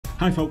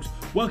Hi folks,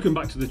 welcome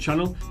back to the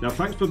channel. Now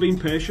thanks for being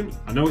patient,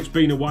 I know it's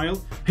been a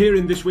while. Here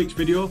in this week's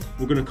video,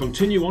 we're going to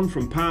continue on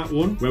from part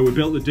 1 where we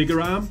built the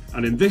digger arm,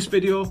 and in this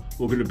video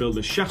we're going to build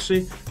the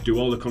chassis, do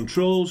all the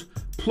controls,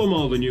 plumb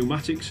all the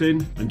pneumatics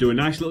in and do a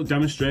nice little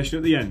demonstration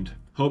at the end.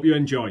 Hope you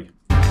enjoy.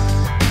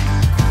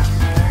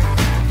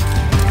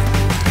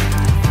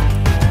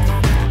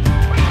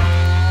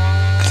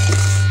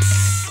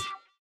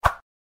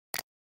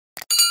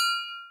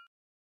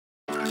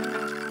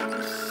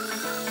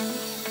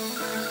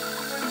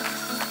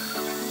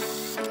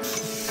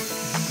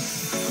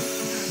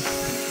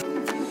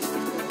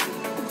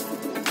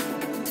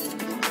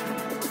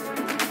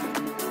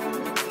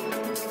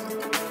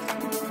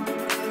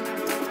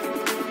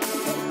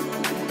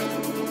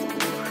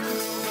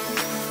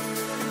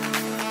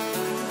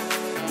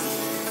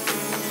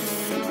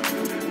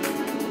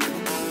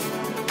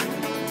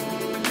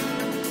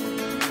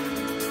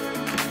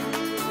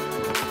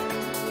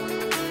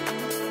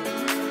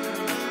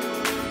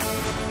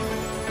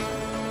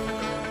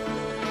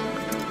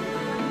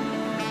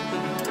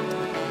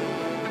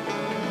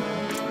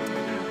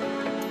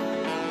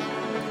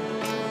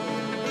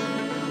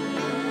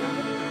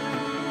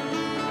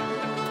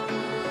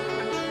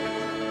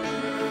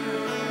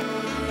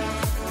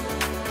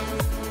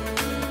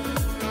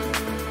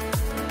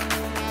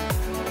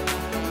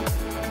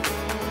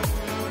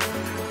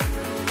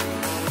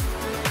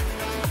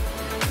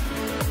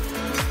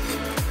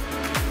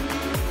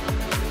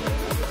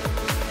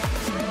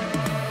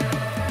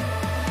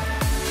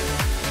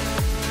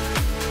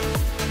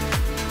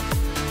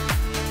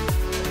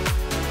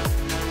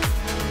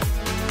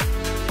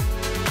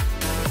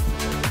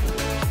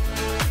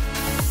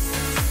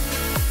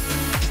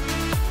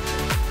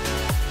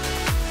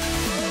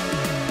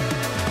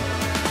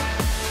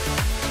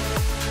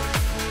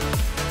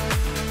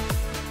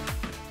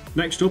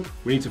 Next up,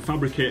 we need to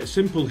fabricate a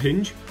simple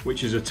hinge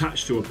which is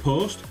attached to a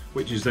post,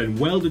 which is then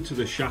welded to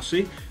the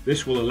chassis.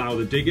 This will allow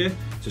the digger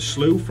to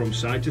slew from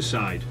side to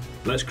side.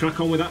 Let's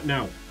crack on with that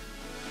now.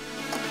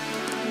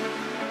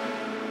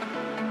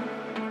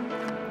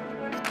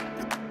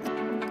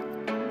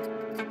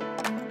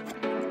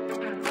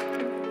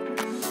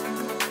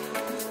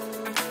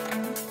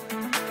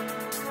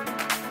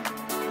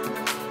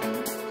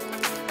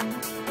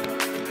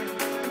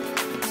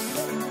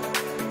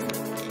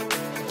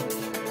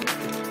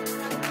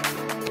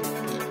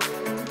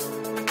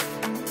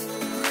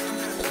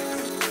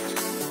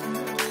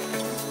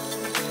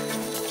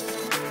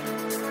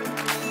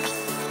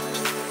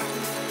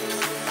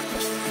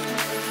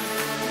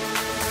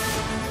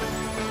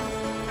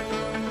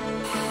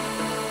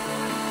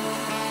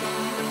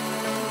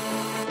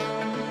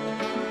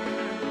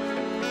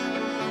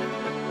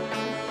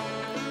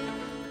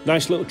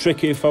 Nice little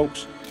trick here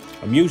folks,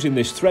 I'm using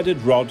this threaded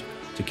rod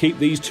to keep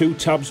these two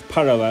tabs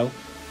parallel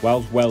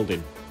whilst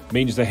welding.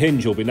 Means the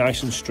hinge will be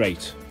nice and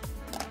straight.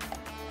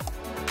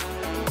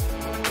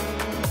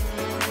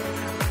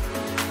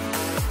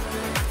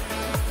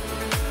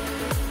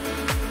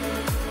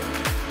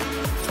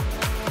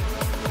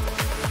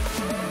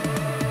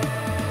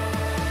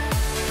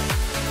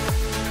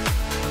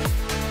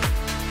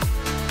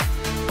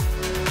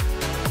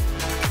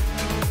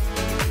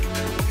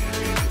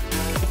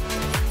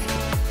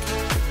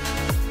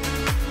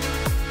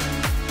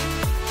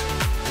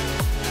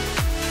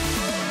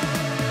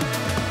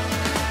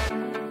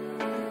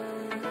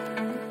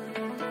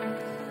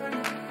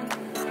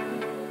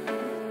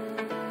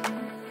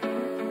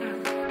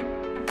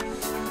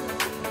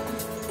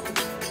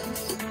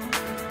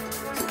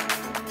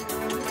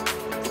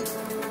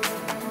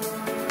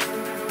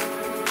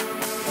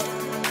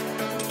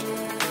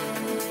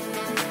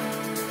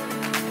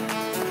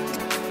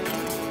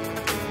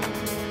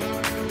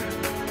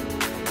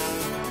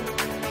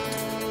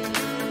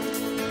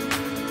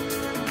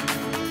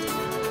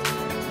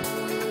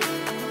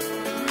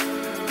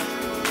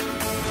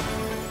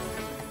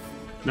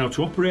 Now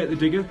to operate the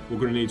digger, we're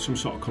going to need some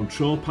sort of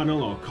control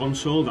panel or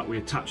console that we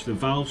attach the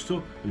valves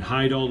to and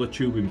hide all the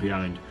tubing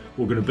behind.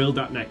 We're going to build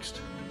that next.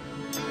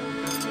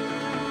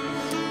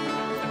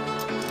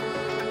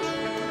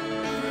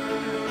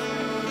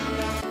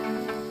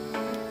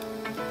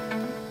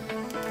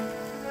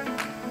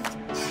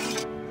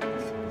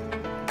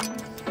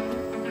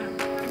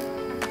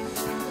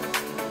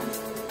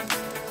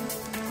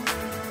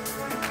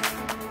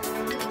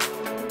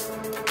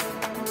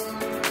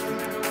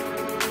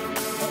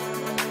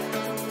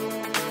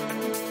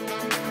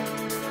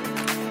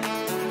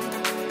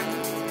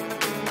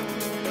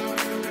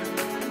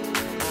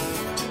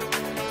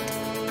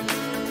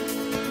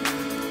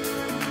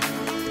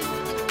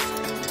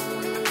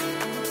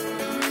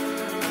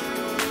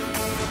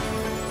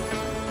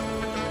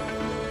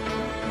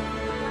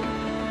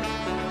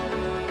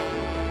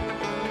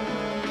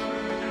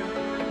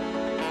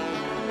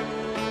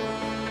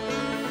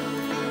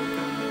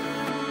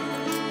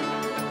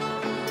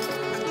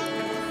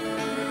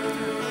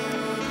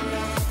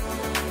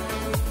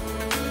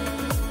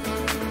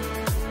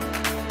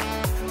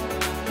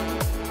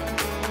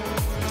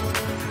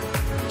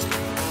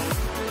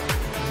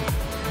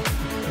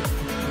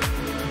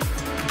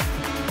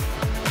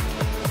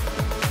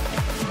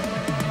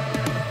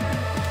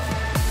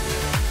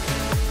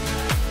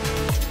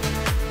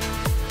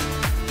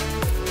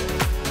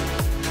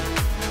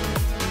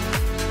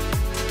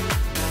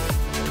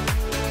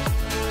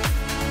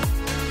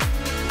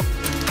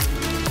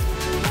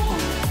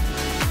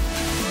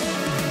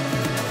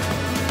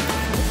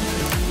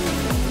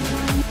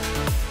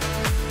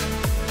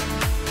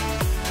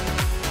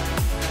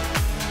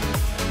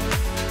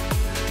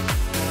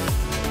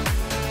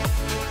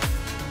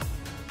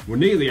 We're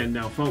near the end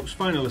now folks,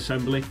 final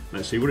assembly,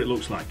 let's see what it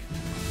looks like.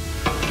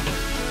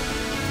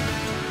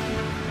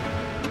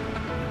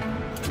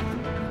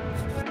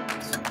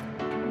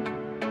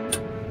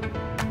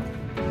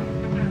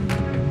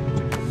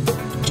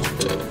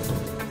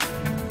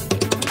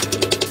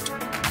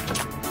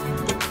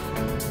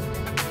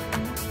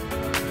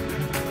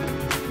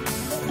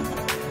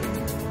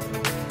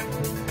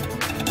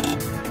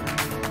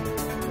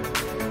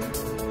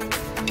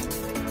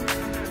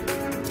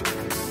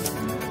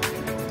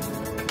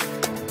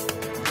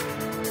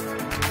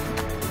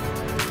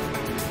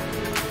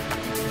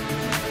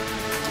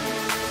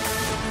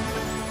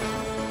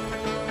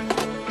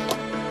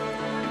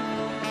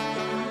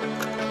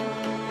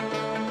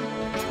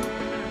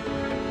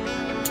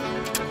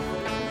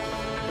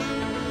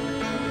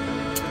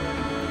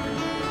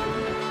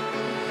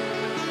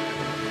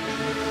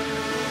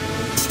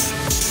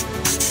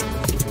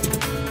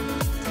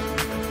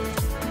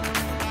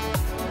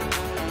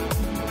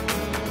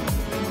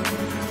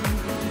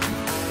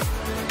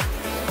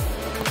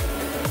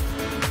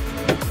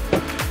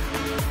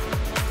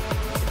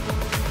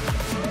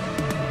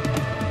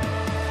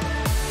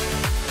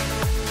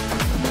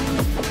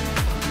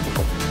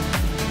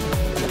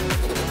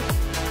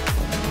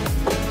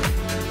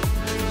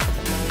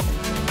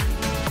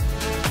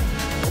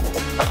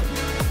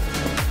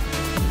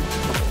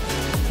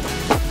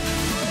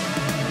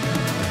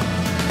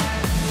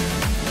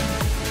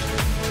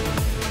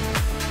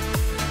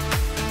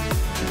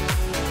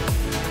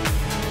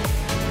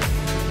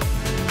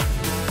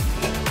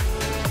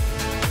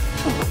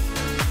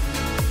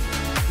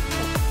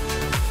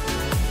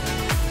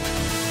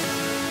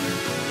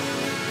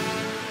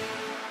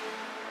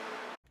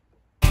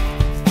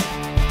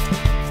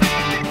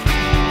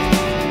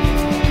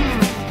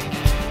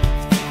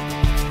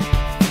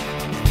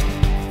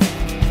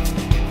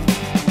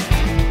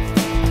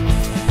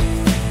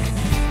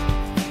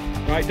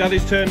 Right,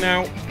 Daddy's turn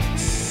now.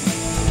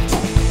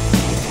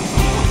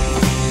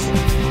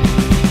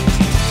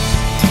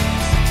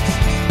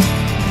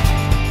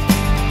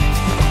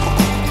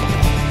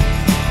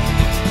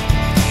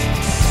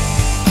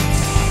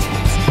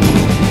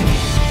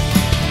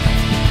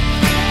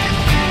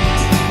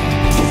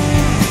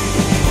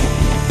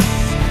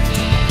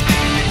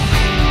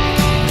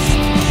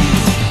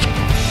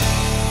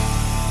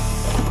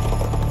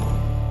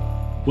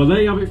 Well,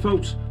 there you have it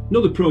folks,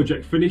 another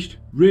project finished.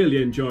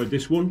 Really enjoyed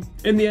this one.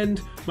 In the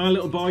end, my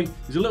little boy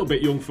is a little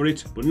bit young for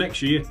it, but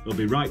next year he'll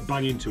be right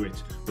bang into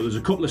it. But there's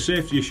a couple of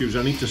safety issues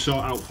I need to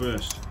sort out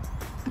first.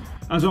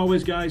 As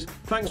always guys,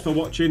 thanks for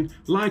watching,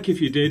 like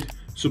if you did,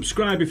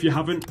 subscribe if you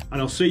haven't, and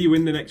I'll see you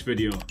in the next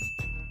video.